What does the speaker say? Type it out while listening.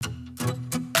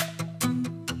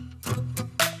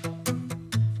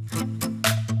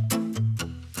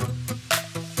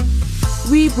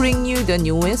We bring you the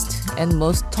newest and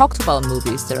most talked about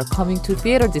movies that are coming to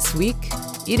theater this week.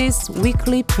 It is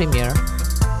weekly premiere.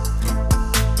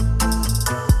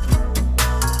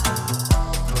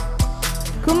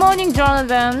 Good morning,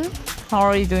 Jonathan. How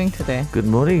are you doing today? Good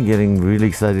morning. Getting really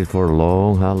excited for a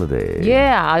long holiday.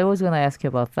 Yeah, I was going to ask you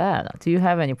about that. Do you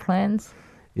have any plans?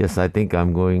 Yes, I think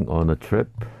I'm going on a trip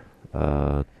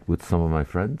with some of my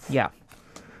friends. Yeah.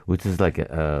 Which is like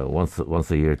a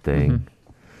once a year thing.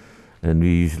 And we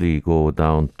usually go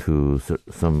down to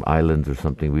some islands or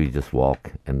something. We just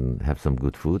walk and have some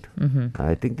good food.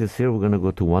 I think this year we're going to go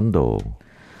to Wando.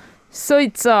 So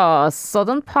it's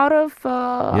southern part of...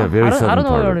 very southern I don't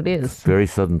know part where of, it is. Very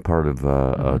southern part of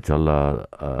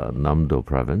Jeollanam-do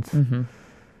province.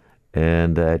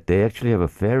 And they actually have a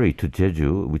ferry to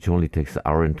Jeju, which only takes an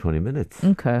hour and 20 minutes.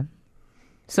 Okay.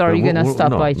 So are you going to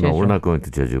stop by Jeju? No, we're not going to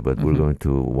Jeju, but we're going to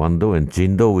Wando and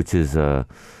Jindo, which is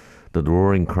the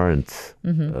roaring currents,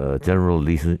 General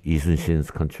Lee Sun-shin's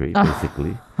country,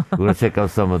 basically. We're going to check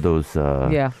out some of those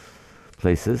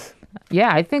places.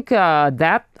 Yeah, I think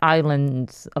that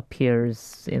island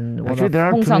appears in one of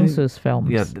Hong Sang-soo's films.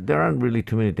 Yeah, there aren't really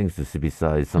too many things to see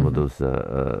besides some of those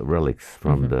relics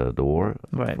from the war,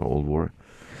 right. from Old War.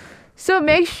 So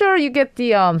make sure you get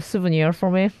the souvenir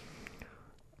for me.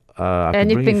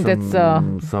 Anything that's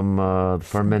some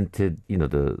fermented,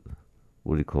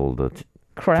 what do you call the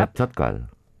crab? Chatkal.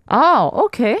 Oh,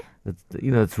 okay.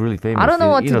 It's really famous. I don't know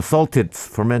what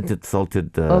fermented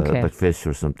salted like fish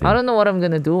or something. I don't know what I'm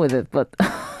gonna do with it, but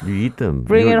you eat them.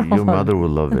 Bring it on. Your mother will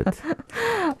love it.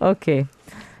 Okay,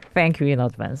 thank you in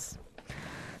advance.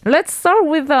 Let's start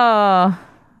with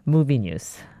movie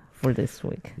news for this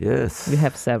week. Yes, we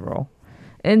have several.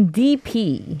 And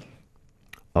DP.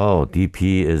 Oh,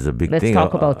 DP is a big thing. Let's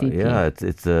talk about DP. Yeah,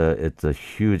 it's a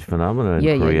huge phenomenon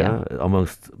in Korea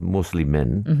amongst mostly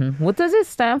men. What does it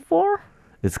stand for?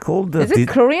 It's called. Is it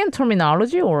Korean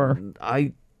terminology or?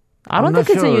 I don't think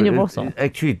it's a universal.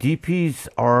 Actually, DPs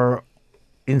are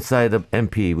inside of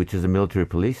MP, which is the military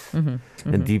police, and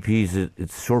DPs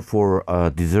it's short for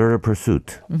deserter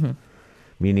pursuit,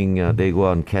 meaning they go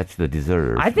out and catch the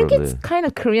deserters. I think it's kind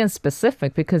of Korean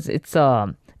specific because it's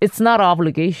not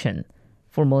obligation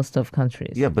for most of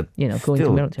countries. Yeah, but going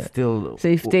to military. Still, so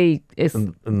if they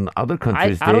in other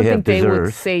countries, I don't think deserters. They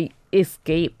would say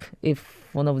escape if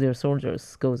one of their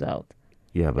soldiers goes out.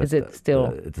 Yeah, but is it still?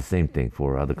 It's the same thing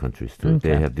for other countries too.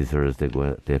 Okay. They have deserters. They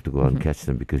have to go out and catch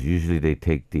them because usually they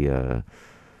take the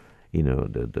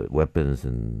weapons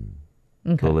and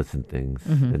bullets and things,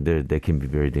 and they can be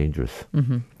very dangerous.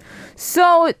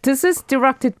 So this is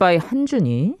directed by Han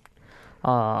Jun-hee.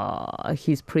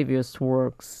 His previous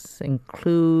works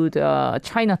include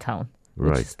Chinatown,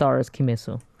 which stars Kim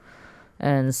Hye-soo,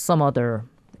 and some other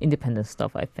independent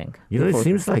stuff, I think. It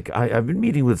seems like I've been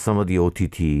meeting with some of the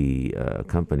OTT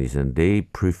companies, and they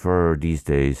prefer these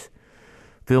days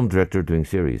film director doing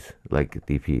series like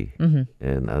DP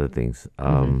and other things.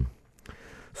 So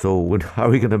how are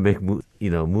we going to make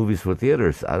movies for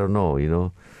theaters? I don't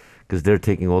know, because they're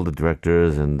taking all the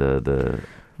directors and the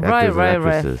actors and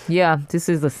actresses. Right. Yeah, this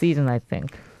is the season, I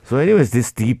think. So anyways,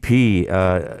 this DP,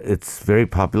 it's very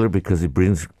popular because it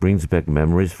brings back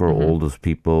memories for all those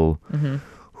people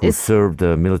who served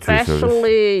the military service.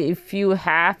 Especially if you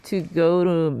have to go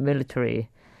to military,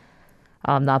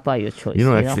 not by your choice.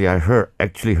 Actually, I heard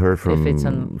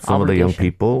from some of the young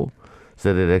people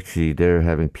said that actually they're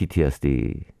having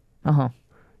PTSD.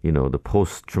 The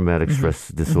post-traumatic stress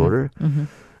disorder.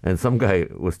 And some guy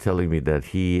was telling me that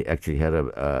he actually had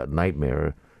a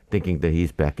nightmare thinking that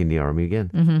he's back in the army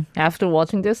again. After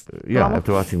watching this?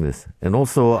 After watching this. And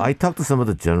also, I talked to some of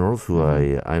the generals who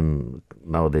I'm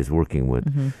nowadays working with.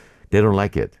 They don't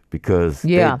like it because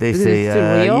they say,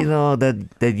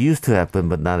 that used to happen,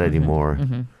 but not anymore.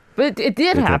 But it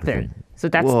did happen. So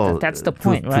that's the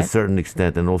point, right? To a certain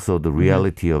extent. And also the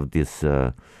reality of this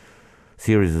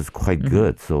series is quite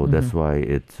good. So that's why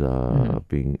it's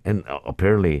being... And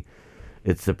apparently,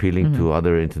 it's appealing to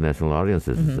other international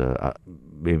audiences.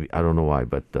 Maybe I don't know why,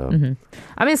 but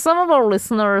I mean, some of our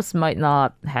listeners might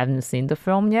not haven't seen the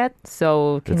film yet.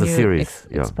 So can you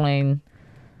explain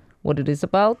what it is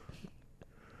about?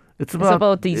 It's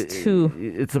about these two.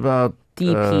 It's about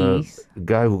DPs. A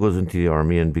guy who goes into the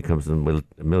army and becomes the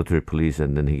military police,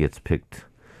 and then he gets picked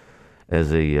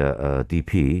as a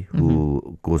DP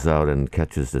who goes out and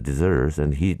catches the deserters.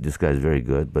 And this guy's very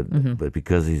good, but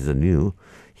because he's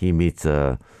he meets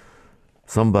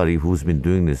somebody who's been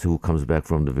doing this, who comes back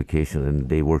from the vacation, and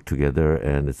they work together,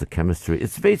 and it's a chemistry.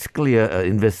 It's basically an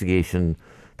investigation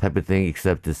type of thing,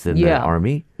 except it's in the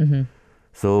army.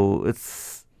 So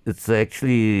it's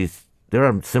actually there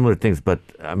are similar things, but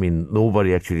I mean,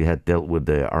 nobody actually had dealt with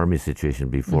the army situation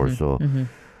before, so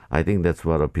I think that's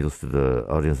what appeals to the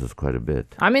audiences quite a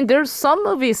bit. I mean, there's some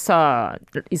movies,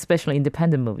 especially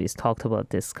independent movies, talked about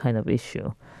this kind of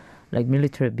issue, like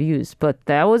military abuse. But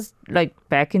that was like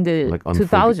back in the Like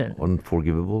 2000.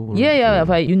 Unforgivable? Yeah,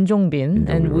 by Yoon Jong-bin.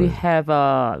 And we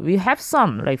right. have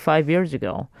some, like 5 years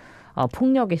ago,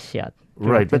 폭력의 씨앗.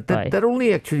 Right, but directed by- that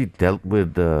only actually dealt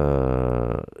with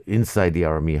inside the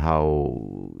army, how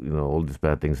all these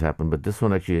bad things happen. But this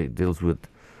one actually deals with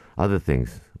other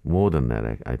things more than that,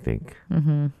 I think.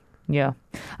 Yeah.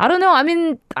 I don't know. I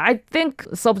mean, I think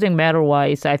subject matter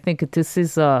wise, I think this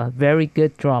is a very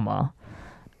good drama.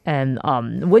 And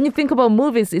when you think about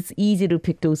movies, it's easy to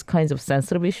pick those kinds of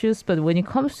sensitive issues. But when it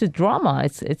comes to drama,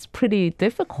 it's pretty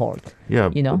difficult. Yeah,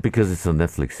 you know? because it's a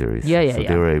Netflix series. Yeah, so yeah.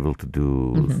 they were able to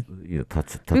do,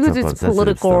 touch Because up on it's sensitive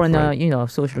political stuff, and, right?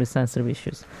 socially sensitive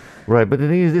issues. Right, but the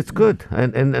thing is, it's good.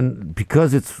 And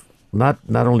because it's not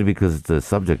only because it's a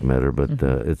subject matter, but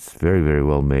it's very, very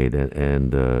well made.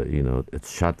 And it's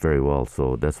shot very well.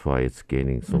 So that's why it's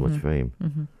gaining so much fame.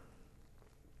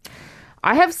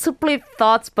 I have split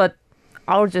thoughts, but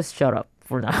I'll just shut up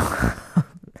for now.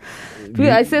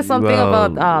 I said something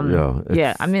about I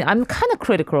mean, I'm kind of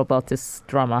critical about this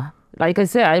drama. Like I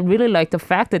said, I really like the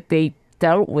fact that they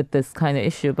dealt with this kind of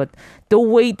issue, but the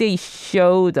way they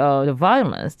showed the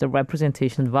violence, the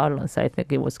representation of violence, I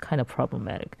think it was kind of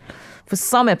problematic for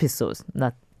some episodes,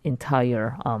 not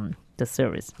entire the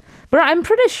series. But I'm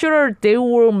pretty sure they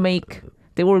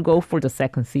will go for the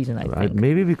second season, I think.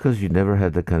 Maybe because you never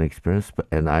had that kind of experience,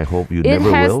 and I hope you It never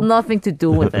will. has nothing to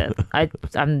do with it.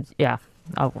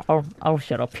 I'll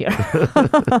shut up here.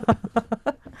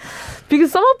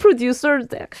 Because some producer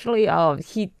actually,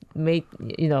 he made,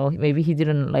 maybe he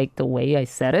didn't like the way I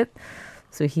said it.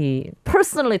 So he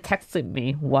personally texted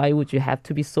me, why would you have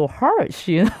to be so harsh,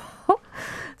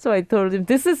 So I told him,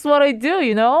 this is what I do,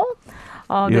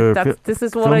 this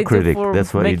is what I critic. do for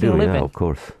That's what you making do, a living. yeah, of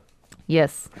course.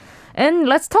 Yes. And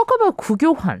let's talk about Gu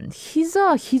Kyo-hwan. He's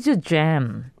a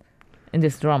gem in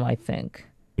this drama, I think.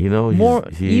 He's more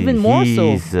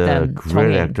so a than great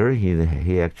Jong-in. actor.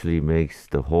 He actually makes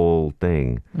the whole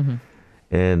thing.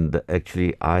 And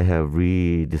actually, I have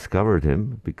rediscovered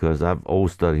him because I've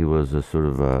always thought he was a sort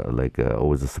of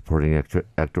always a supporting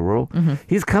actor role.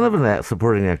 He's kind of a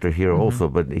supporting actor here also,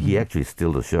 but he actually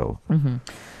steals the show.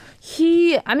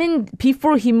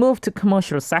 Before he moved to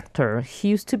commercial sector, he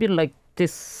used to be like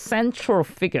this central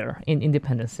figure in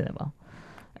independent cinema.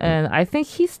 And I think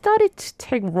he started to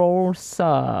take roles,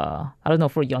 I don't know,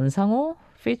 for Yeonsang-ho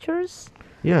features.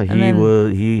 Yeah,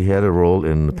 he had a role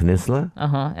in Peninsula.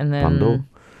 And then Pando.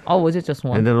 Oh, was it just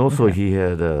one? And then also he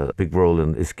had a big role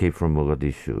in Escape from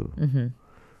Mogadishu,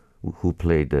 who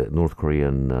played the North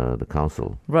Korean the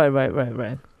consul. Right.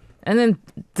 And then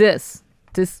this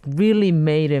really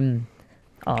made him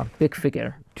a big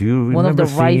figure. Do you remember one of the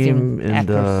seeing rising him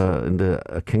in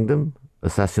the Kingdom,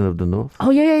 Assassin of the North?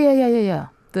 Oh yeah.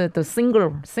 The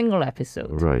single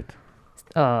episode. Right.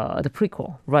 The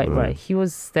prequel. Right. He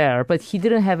was there, but he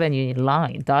didn't have any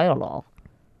dialogue.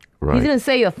 Right. He didn't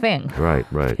say a thing. Right.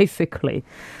 Basically.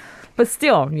 But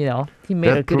still, he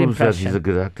made a good proves impression. that he's a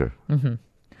good actor.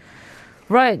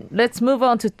 Right. Let's move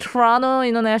on to Toronto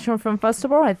International Film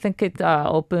Festival. I think it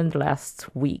opened last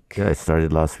week. Yeah, it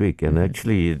started last week. And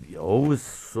actually, it always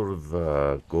sort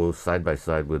of goes side by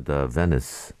side with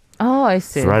Venice. Oh, I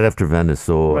see. It's right after Venice.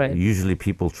 So Right. usually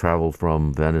people travel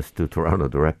from Venice to Toronto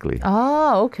directly.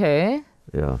 Oh, okay.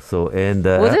 Yeah. So, and...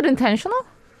 Was it intentional?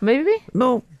 Maybe?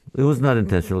 No, it was not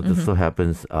intentional. It just so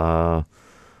happens.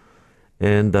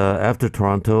 And after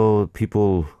Toronto,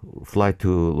 people fly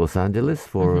to Los Angeles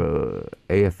for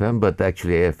AFM, but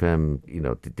actually AFM,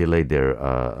 delayed their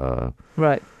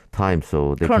Right. time,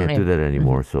 so they Currently. can't do that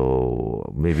anymore. So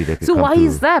maybe they could So come why to...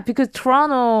 is that? Because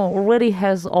Toronto already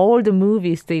has all the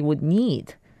movies they would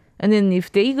need. And then if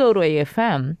they go to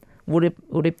AFM, would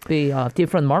it be a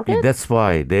different market? Yeah, that's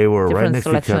why they were right Different next to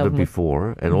each selection other of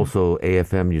before. And also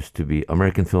AFM used to be,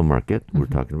 American Film Market, we're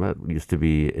talking about, used to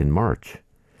be in March.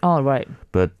 Oh, right.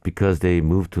 But because they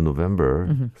moved to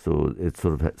November, so it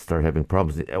sort of started having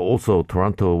problems. Also,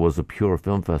 Toronto was a pure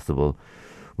film festival,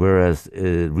 whereas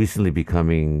recently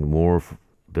becoming more,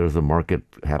 there's a market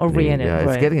happening. Oriented, Yeah, it's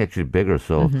right. getting actually bigger.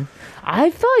 So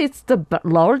I thought it's the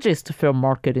largest film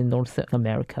market in North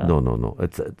America. no,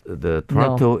 it's the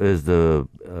Toronto is the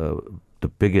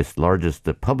biggest, largest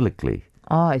publicly.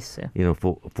 Oh, I see.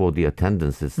 For the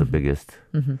attendance, it's the biggest.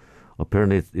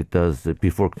 Apparently, it does,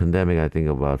 before pandemic, I think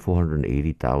about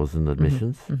 480,000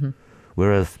 admissions.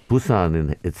 Whereas Busan,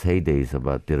 in its heydays,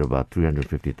 did about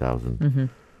 350,000.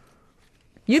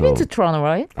 You've been to Toronto,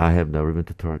 right? I have never been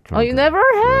to Toronto. Oh, you never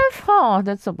have? Oh,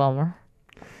 that's a bummer.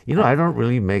 I don't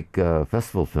really make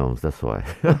festival films. That's why.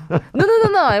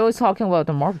 No. I was talking about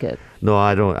the market. No,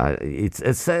 I don't.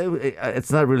 It's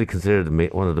not really considered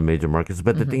one of the major markets.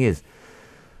 But the thing is,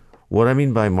 what I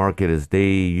mean by market is they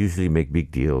usually make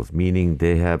big deals, meaning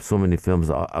they have so many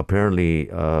films. Apparently,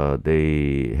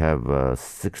 they have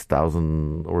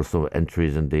 6,000 or so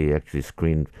entries, and they actually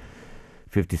screen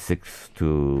 56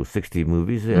 to 60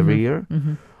 movies every year.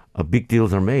 Big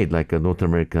deals are made, like North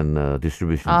American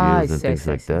distribution deals and things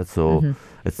like that. So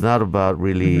it's not about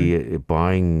really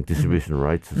buying distribution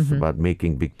rights. It's about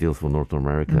making big deals for North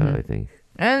America, I think.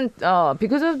 And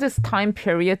because of this time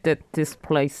period that this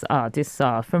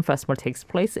film festival takes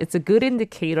place, it's a good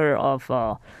indicator of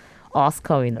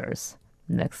Oscar winners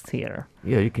next year.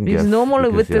 Yeah, you can because guess. Normally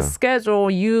with the schedule,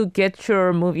 you get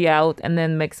your movie out and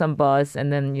then make some buzz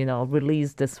and then,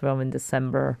 release this film in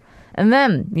December. And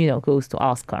then, goes to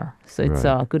Oscar. So it's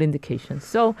a good indication.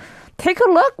 So take a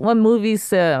look when movies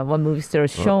they're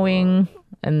showing.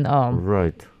 And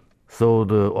Right. So,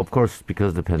 of course, because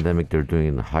of the pandemic, they're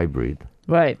doing a hybrid.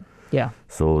 Right. Yeah.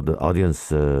 So the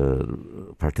audience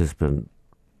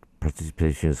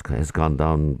participation has gone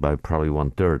down by probably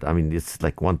 1/3. I mean, it's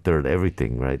like 1/3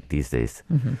 everything, right, these days.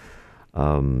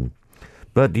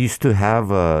 But used to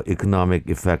have economic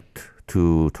effect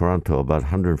to Toronto, about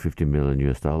 $150 million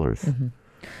US.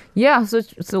 Yeah,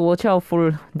 so watch out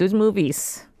for those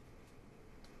movies.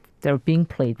 They're being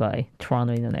played by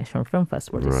Toronto International Film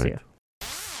Festival this year.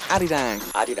 Arirang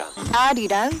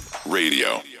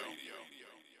Radio.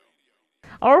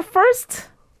 Our first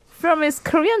film is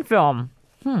Korean film.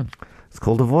 It's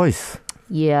called The Voice.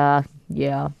 Yeah.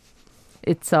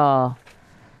 It's a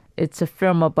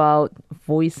film about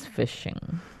voice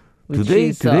fishing. Do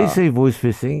they say voice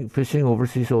fishing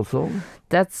overseas also?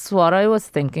 That's what I was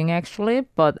thinking actually,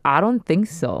 but I don't think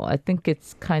so. I think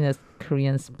it's kind of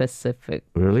Korean specific.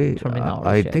 Really? Terminology.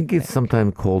 I think it's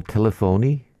sometimes called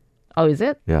telephony. Oh, is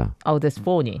it? Yeah. Oh, there's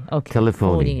phony. Okay.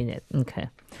 Telephony. Phony in it. Okay.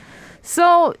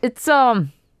 So it's I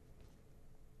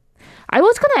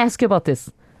was gonna ask you about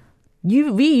this.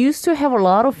 We used to have a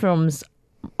lot of films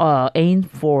aimed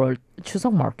for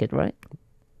Chuseok market, right?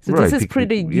 So this is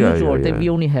pretty usual that we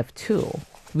only have two,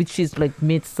 which is like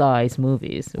mid-sized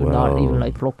movies, not even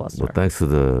like blockbuster. Well, thanks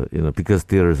to because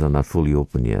theaters are not fully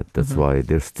open yet. That's why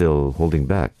they're still holding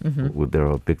back with their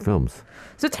big films.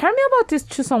 So tell me about this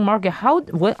Chuseok market.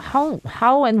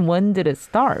 How and when did it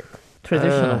start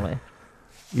traditionally?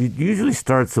 It usually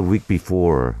starts a week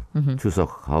before Chuseok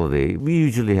holiday. We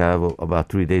usually have about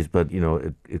 3 days, but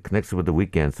it connects with the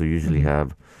weekend, so you usually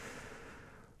have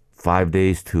 5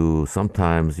 days to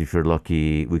sometimes, if you're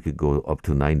lucky, we could go up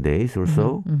to 9 days or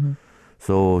so.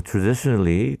 So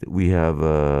traditionally, we have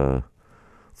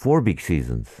 4 big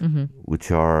seasons,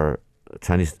 which are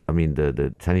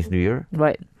the Chinese New Year.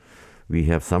 Right. We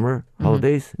have summer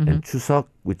holidays and Chuseok,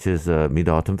 which is a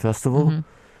Mid-Autumn Festival.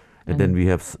 And then we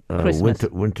have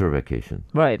winter vacation.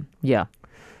 Right, yeah.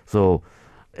 So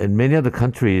in many other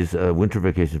countries, winter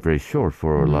vacation is very short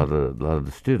for a lot of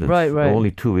the students. Right.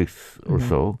 Only 2 weeks or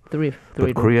so. Three.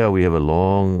 But Korea, we have a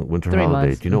long winter 3 holiday.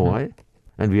 months. Do you know why?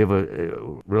 And we have a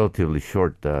relatively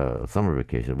short summer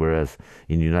vacation, whereas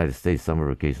in the United States, summer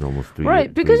vacation almost 3 Right,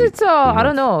 years, because it's I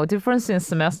don't months. know, difference in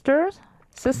semester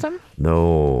system.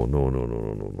 No.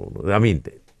 I mean,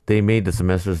 they made the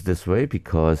semesters this way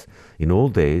because in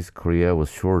old days, Korea was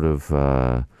short of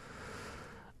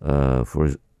for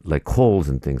like coals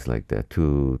and things like that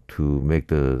to make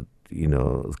the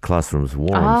classrooms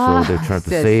warm. So they're trying to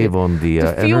save on the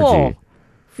energy.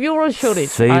 Fuel shortage.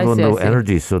 Save on the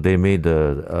energy. So they made the.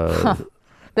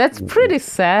 That's pretty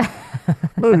sad.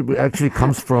 No, it actually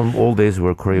comes from old days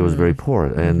where Korea was very poor,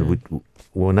 and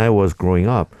when I was growing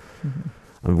up.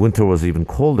 Winter was even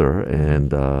colder,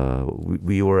 and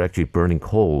we were actually burning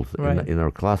coals in our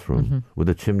classroom with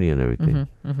a chimney and everything.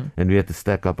 And we had to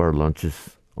stack up our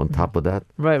lunches on top of that.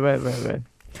 Right.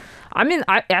 I mean,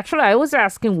 I was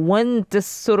asking when this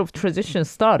sort of tradition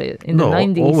started in the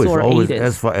 90s or 80s.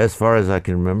 As far as I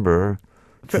can remember,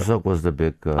 Chuseok was the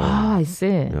big. I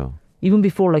see. Yeah. Even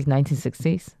before like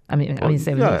 1960s. I mean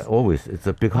 70s. Yeah, always. It's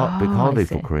a big holiday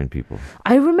for Korean people.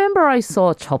 I remember I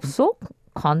saw 접속,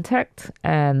 Contact,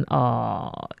 and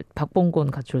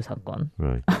박봉건 가출 사건.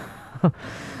 Right.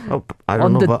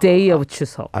 On the day of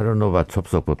Chuseok. I don't know about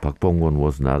접속, but Park Bong-won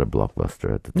was not a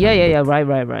blockbuster at the time. Yeah.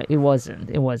 Right. It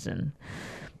wasn't.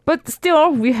 But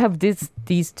still, we have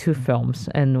these two films,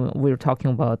 and we're talking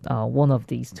about one of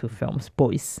these two films,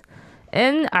 Boys.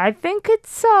 And I think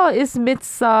it's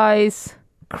mid-size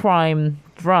crime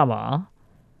drama.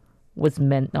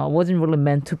 Wasn't really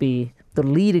meant to be the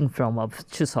leading film of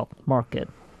Chuseok market.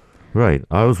 Right.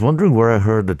 I was wondering where I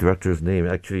heard the director's name.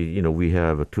 Actually, we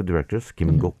have two directors,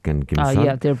 Kim Gok and Kim Sun.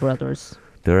 Yeah, they're brothers.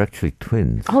 They're actually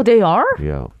twins. Oh, they are?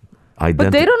 Yeah.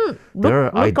 But they don't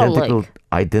They're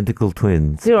identical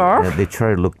twins. They are? And they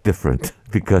try to look different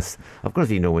because, of course,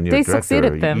 when you're They a director,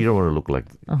 succeeded them. you don't want to look like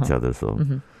each other. So,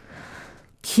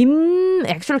 Kim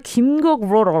Gok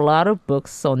wrote a lot of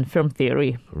books on film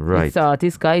theory. Right.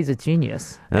 This guy is a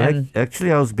genius. And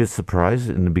actually, I was a bit surprised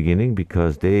in the beginning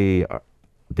because they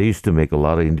used to make a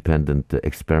lot of independent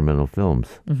experimental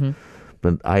films.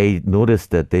 But I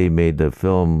noticed that they made a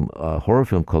horror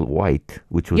film called White,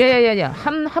 which was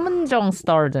Hamjeong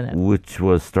starred in it. which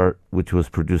was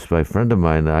produced by a friend of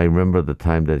mine. I remember the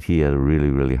time that he had a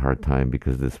really, really hard time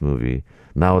because of this movie.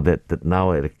 Now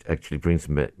it actually brings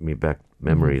me back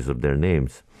memories of their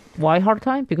names. Why hard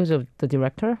time? Because of the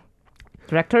directors?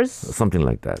 Something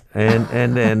like that.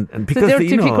 And because so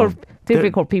they're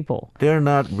typical people. They're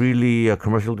not really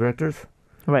commercial directors.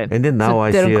 Right. And then now I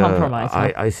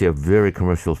I see a very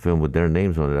commercial film with their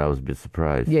names on it. I was a bit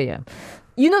surprised. Yeah.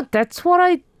 That's what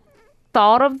I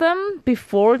thought of them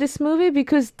before this movie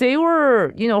because they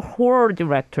were, horror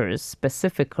directors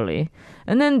specifically.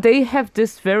 And then they have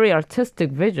this very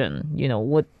artistic vision,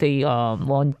 what they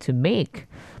want to make.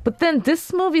 But then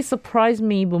this movie surprised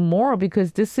me even more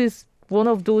because this is one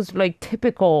of those like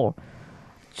typical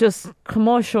just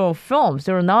commercial films.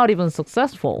 They're not even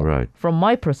successful, right, from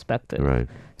my perspective. Right.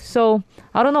 So,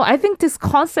 I don't know. I think this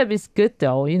concept is good,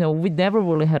 though. We never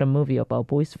really had a movie about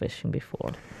boys fishing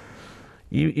before.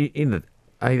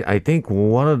 I think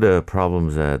one of the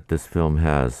problems that this film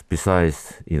has,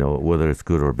 besides, whether it's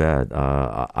good or bad,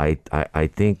 I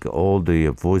think all the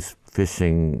voice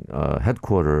fishing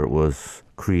headquarters was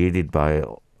created by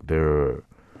their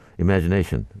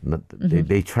imagination.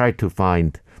 They tried to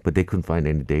find, but they couldn't find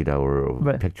any data or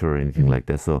picture or anything like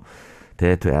that. So they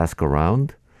had to ask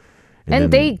around.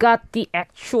 And they got the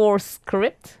actual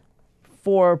script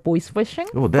for boys fishing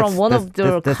from one of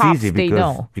the cops easy they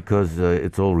know. Because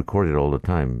it's all recorded all the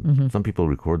time. Some people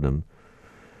record them.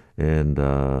 And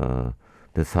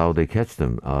that's how they catch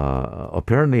them.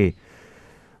 Apparently,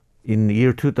 in the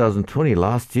year 2020,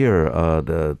 last year,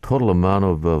 the total amount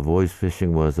of voice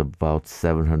fishing was about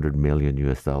 $700 million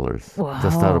US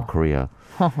just out of Korea.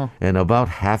 And about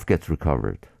half gets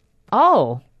recovered.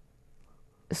 Oh.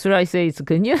 Should I say it's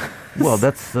good news? Well,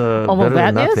 that's better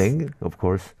than nothing, of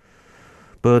course.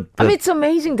 But it's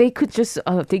amazing. They could just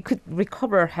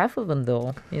recover half of them,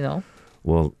 though.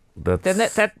 Well, that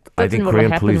I think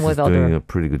Korean police is doing a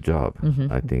pretty good job.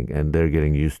 I think, and they're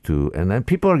getting used to, and then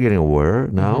people are getting aware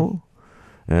now.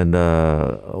 And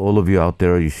all of you out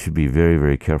there, you should be very,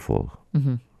 very careful.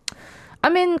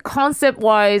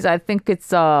 Concept-wise, I think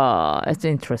it's an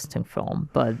interesting film,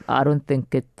 but I don't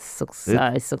think it's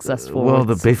successful. Well,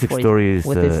 the basic story is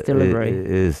its delivery.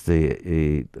 Is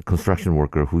a construction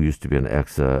worker who used to be an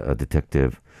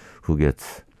detective who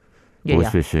gets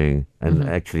voice fishing, and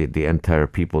actually the entire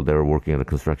people that are working at the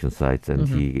construction sites, and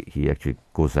he actually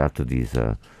goes after these.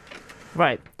 To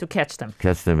catch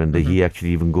them. And he actually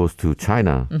even goes to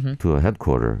China to a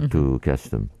headquarters to catch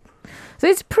them. So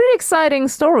it's a pretty exciting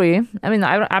story.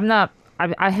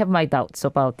 I have my doubts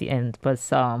about the end, but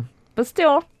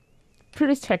still,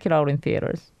 please check it out in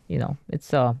theaters.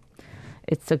 It's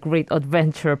a great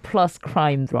adventure plus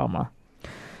crime drama.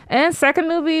 And second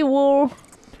movie we'll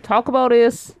talk about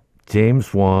is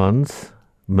James Wan's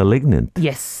Malignant.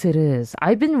 Yes, it is.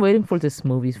 I've been waiting for this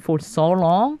movie for so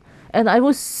long, and I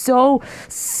was so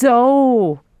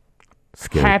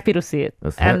scared. Happy to see it.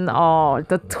 And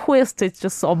the twist is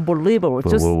just unbelievable.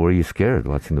 But were you scared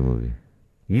watching the movie?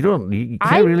 You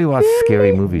can't really watch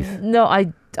scary movies. No,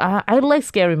 I like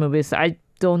scary movies. I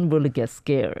don't really get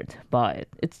scared by it.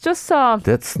 It's just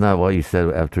That's not what you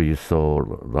said after you saw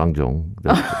Rangjong.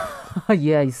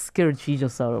 Yeah, it scared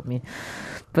Jesus out of me.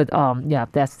 But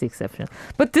that's the exception.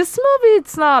 But this movie,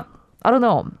 it's not, I don't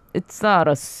know, it's not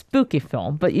a spooky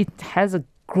film, but it has a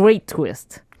great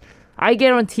twist. I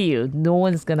guarantee you, no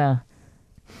one's gonna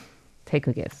take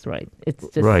a guess, right? It's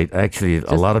just right. Actually,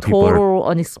 a lot of people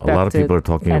are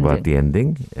talking about the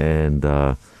ending, and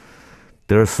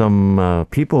there are some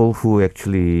people who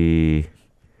actually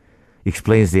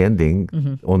explains the ending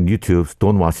on YouTube.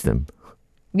 Don't watch them.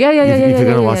 Yeah. If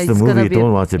you're gonna watch the movie,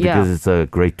 don't watch it because it's a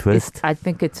great twist. I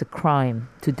think it's a crime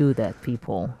to do that,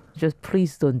 people. Just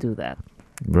please don't do that.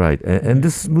 Right, and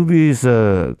this movie is,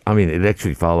 it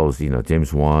actually follows,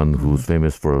 James Wan, who's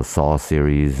famous for a Saw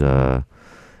series,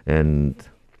 and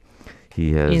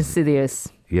he has Insidious.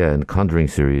 Yeah, and Conjuring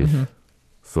series.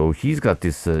 So he's got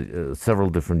this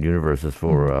several different universes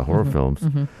for horror films,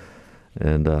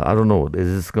 And I don't know.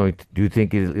 Is this going to? Do you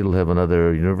think it'll have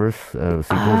another universe sequels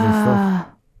and stuff?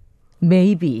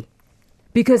 Maybe,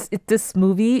 because this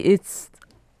movie it's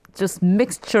just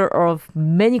mixture of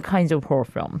many kinds of horror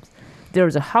films.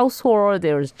 There's a house horror,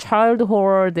 there's child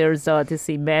horror, there's this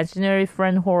imaginary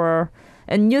friend horror,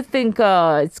 and you think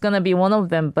it's gonna be one of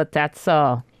them, but that's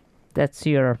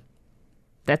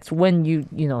when you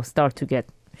start to get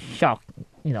shocked,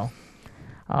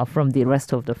 from the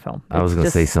rest of the film. I was going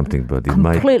to say something, but it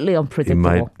completely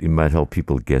unpredictable. It might help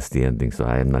people guess the ending, so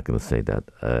I am not going to say that.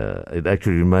 It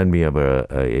actually reminded me of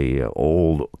a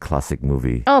old classic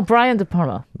movie. Oh, Brian De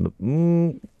Palma.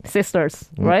 Sisters,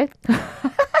 right?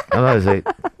 I say,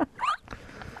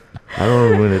 I don't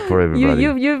want to ruin it for everybody.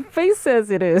 Your face says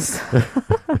it is.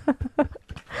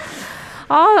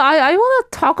 I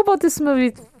want to talk about this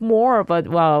movie more, but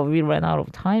we ran out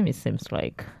of time. It seems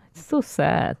like it's so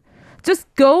sad. Just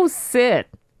go sit.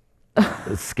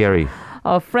 It's scary.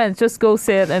 Friends, just go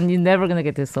sit, and you're never gonna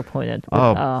get disappointed.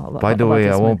 By the way,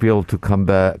 I won't be able to come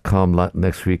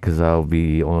next week because I'll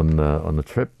be on a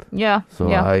trip. Yeah.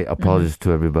 So I apologize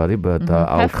to everybody, but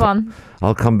have fun.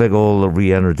 I'll come back all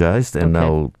re-energized, and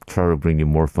I'll try to bring you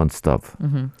more fun stuff.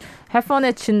 Have fun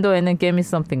at Chindo and then give me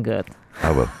something good.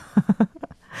 I will.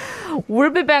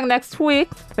 We'll be back next week.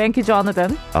 Thank you,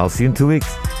 Jonathan. I'll see you in 2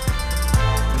 weeks.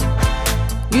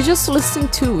 You just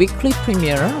listened to Weekly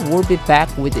Premiere. We'll be back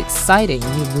with exciting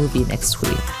new movie next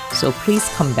week. So please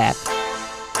come back.